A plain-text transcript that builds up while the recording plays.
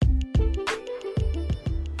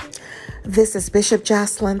This is Bishop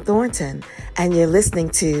Jocelyn Thornton, and you're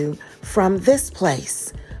listening to From This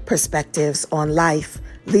Place, Perspectives on Life,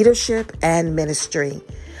 Leadership, and Ministry.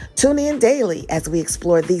 Tune in daily as we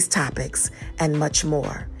explore these topics and much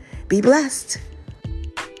more. Be blessed.